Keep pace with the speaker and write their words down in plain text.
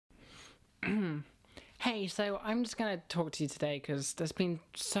Hey, so I'm just going to talk to you today because there's been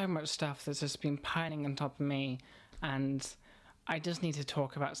so much stuff that's just been piling on top of me, and I just need to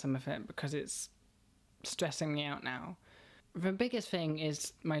talk about some of it because it's stressing me out now. The biggest thing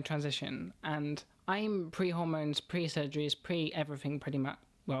is my transition, and I'm pre-hormones, pre-surgeries, pre-everything pretty much.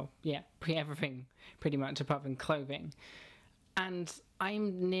 Well, yeah, pre-everything pretty much apart from clothing. And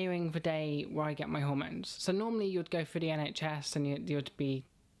I'm nearing the day where I get my hormones. So normally you'd go through the NHS and you'd be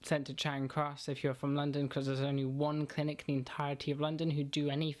sent to Charing Cross if you're from London, because there's only one clinic in the entirety of London who do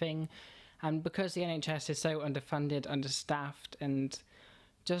anything. And because the NHS is so underfunded, understaffed, and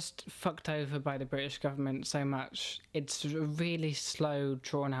just fucked over by the British government so much, it's a really slow,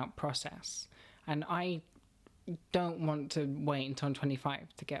 drawn-out process. And I don't want to wait until I'm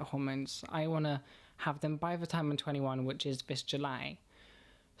 25 to get hormones. I want to have them by the time I'm 21, which is this July.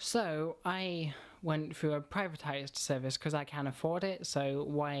 So I went through a privatised service because I can afford it, so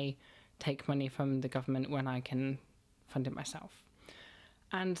why take money from the government when I can fund it myself?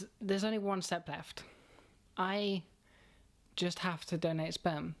 And there's only one step left. I just have to donate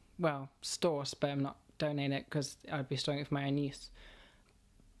sperm. Well, store sperm, not donate it, because I'd be storing it for my own use.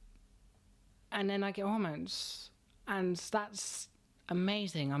 And then I get hormones. And that's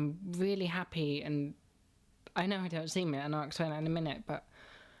amazing. I'm really happy, and I know I don't seem it, and I'll explain that in a minute, but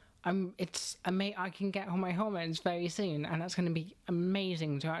I can get all my hormones very soon, and that's going to be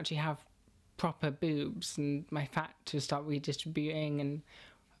amazing to actually have proper boobs and my fat to start redistributing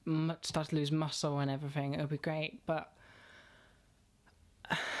and start to lose muscle and everything. It'll be great, but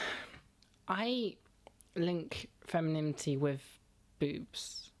I link femininity with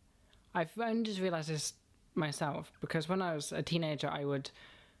boobs. I've only just realised this myself, because when I was a teenager I would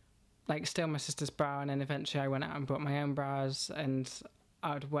steal my sister's bra, and then eventually I went out and bought my own bras, and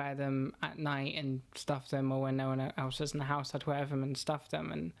I would wear them at night and stuff them, or when no one else was in the house I'd wear them and stuff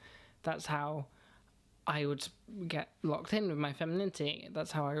them, and that's how I would get locked in with my femininity.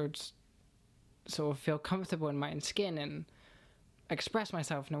 That's how I would sort of feel comfortable in my own skin and express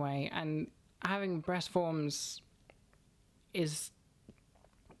myself in a way. And having breast forms is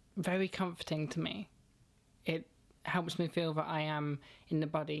very comforting to me. It helps me feel that I am in the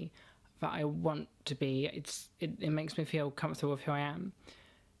body that I want to be. It makes me feel comfortable with who I am.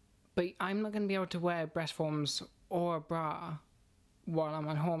 But I'm not going to be able to wear breast forms or a bra while I'm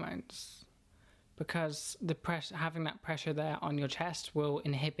on hormones, because having that pressure there on your chest will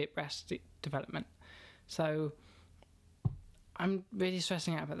inhibit breast development. So I'm really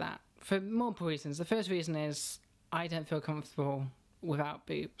stressing out about that for multiple reasons. The first reason is I don't feel comfortable without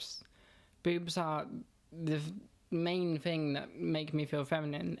boobs. Boobs are the main thing that make me feel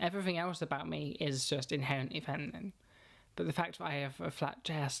feminine. Everything else about me is just inherently feminine, but the fact that I have a flat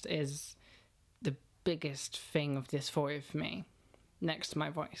chest is the biggest thing of dysphoria for me, next to my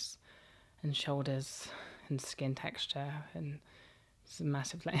voice and shoulders and skin texture, and it's a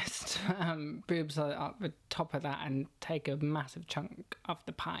massive list. Boobs are at the top of that and take a massive chunk of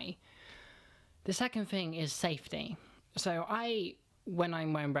the pie. The second thing is safety. So when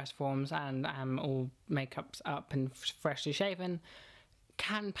I'm wearing breast forms and I'm all makeup's up and freshly shaven,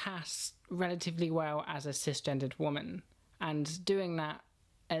 can pass relatively well as a cisgendered woman. And doing that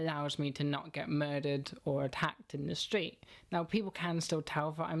allows me to not get murdered or attacked in the street. Now, people can still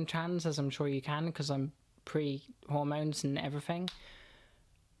tell that I'm trans, as I'm sure you can, because I'm pre-hormones and everything.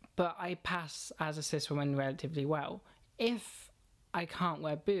 But I pass as a cis woman relatively well. If I can't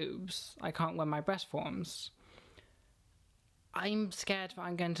wear boobs, I can't wear my breast forms, I'm scared that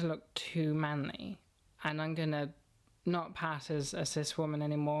I'm going to look too manly, and I'm going to not pass as a cis woman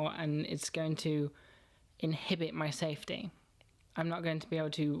anymore, and it's going to inhibit my safety. I'm not going to be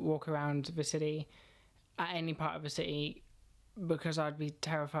able to walk around the city, at any part of the city, because I'd be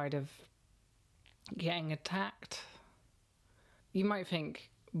terrified of getting attacked. You might think,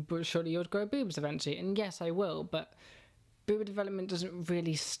 but surely you'll grow boobs eventually, and yes, I will, but boob development doesn't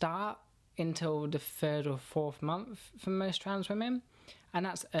really start until the 3rd or 4th month for most trans women, and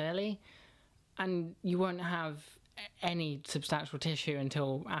that's early, and you won't have any substantial tissue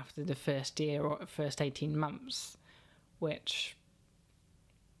until after the first year or first 18 months, which,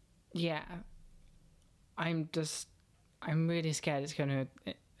 yeah, I'm really scared it's going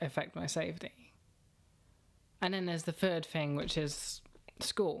to affect my safety. And then there's the third thing, which is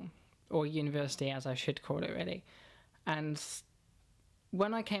school, or university as I should call it really. And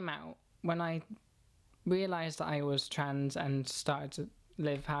when I came out, when I realised that I was trans and started to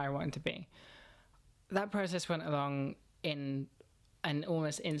live how I wanted to be, that process went along in an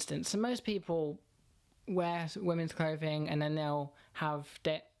almost instant. So most people wear women's clothing, and then they'll have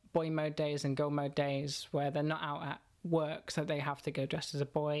boy mode days and girl mode days where they're not out at work, so they have to go dressed as a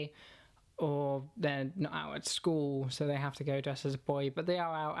boy, or they're not out at school, so they have to go dressed as a boy, but they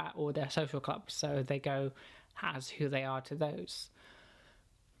are out at all their social clubs, so they go as who they are to those.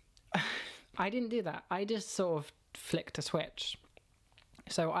 I didn't do that. I just sort of flicked a switch.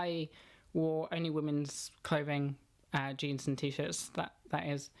 So I wore only women's clothing, jeans and t-shirts, that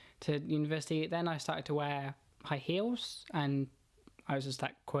is, to university. Then I started to wear high heels, and I was just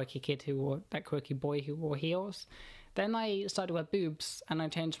that quirky boy who wore heels. Then I started to wear boobs, and I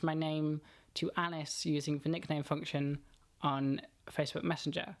changed my name to Alice using the nickname function on Facebook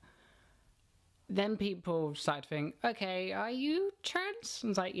Messenger. Then people started to think, okay, are you trans? I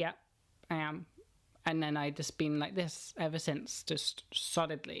was like, yeah, I am. And then I've just been like this ever since, just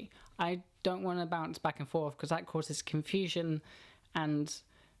solidly. I don't want to bounce back and forth because that causes confusion, and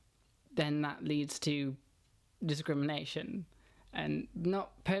then that leads to discrimination. And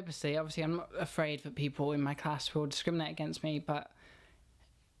not purposely, obviously I'm not afraid that people in my class will discriminate against me, but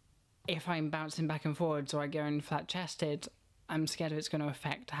if I'm bouncing back and forwards or I go in flat-chested, I'm scared it's going to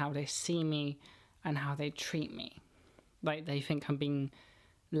affect how they see me and how they treat me. Like, they think I'm being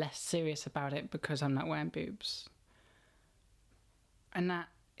less serious about it because I'm not wearing boobs. And that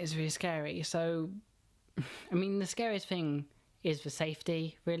is really scary. So, I mean, the scariest thing is the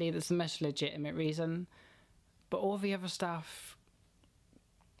safety, really. That's the most legitimate reason. But all the other stuff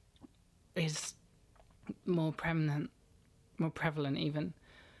is more prevalent even.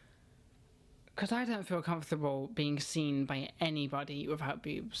 Because I don't feel comfortable being seen by anybody without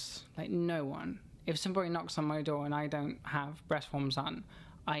boobs. Like, no one. If somebody knocks on my door and I don't have breast forms on,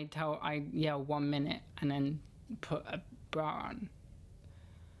 I yell 1 minute and then put a bra on.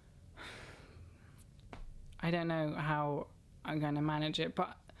 I don't know how I'm going to manage it,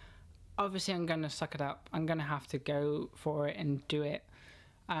 but obviously I'm going to suck it up. I'm going to have to go for it and do it.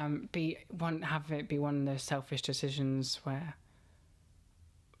 Have it be one of those selfish decisions where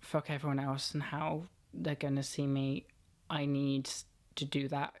fuck everyone else and how they're going to see me. I need to do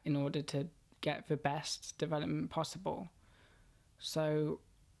that in order to get the best development possible. So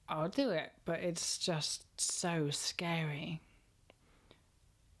I'll do it, but it's just so scary.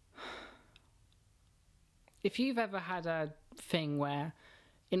 If you've ever had a thing where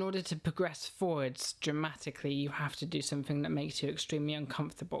in order to progress forwards dramatically you have to do something that makes you extremely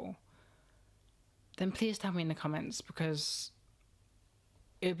uncomfortable, then please tell me in the comments, because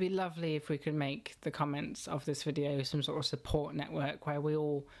it would be lovely if we could make the comments of this video some sort of support network where we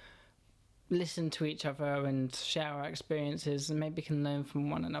all listen to each other and share our experiences and maybe can learn from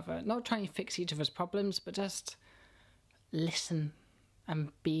one another. Not trying to fix each other's problems, but just listen and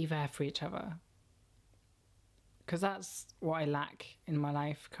be there for each other. Because that's what I lack in my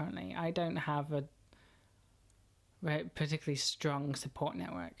life currently. I don't have a particularly strong support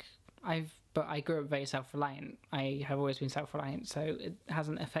network. But I grew up very self-reliant. I have always been self-reliant, so it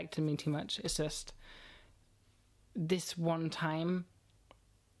hasn't affected me too much. It's just this one time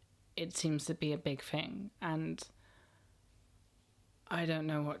it seems to be a big thing, and I don't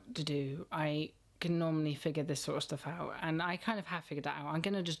know what to do. I can normally figure this sort of stuff out, and I kind of have figured that out. I'm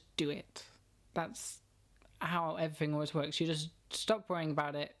gonna just do it. That's how everything always works. You just stop worrying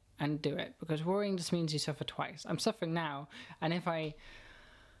about it and do it, because worrying just means you suffer twice. I'm suffering now, and if I've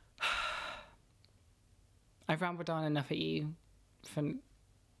rambled on enough at you for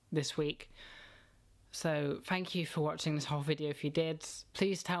this week. So thank you for watching this whole video. If you did,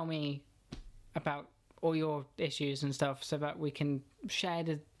 please tell me about all your issues and stuff so that we can share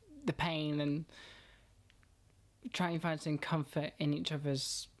the pain and try and find some comfort in each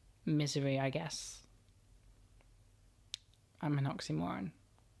other's misery, I guess. I'm an oxymoron.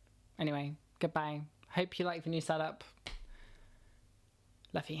 Anyway, goodbye. Hope you like the new setup.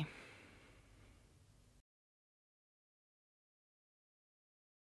 Love you.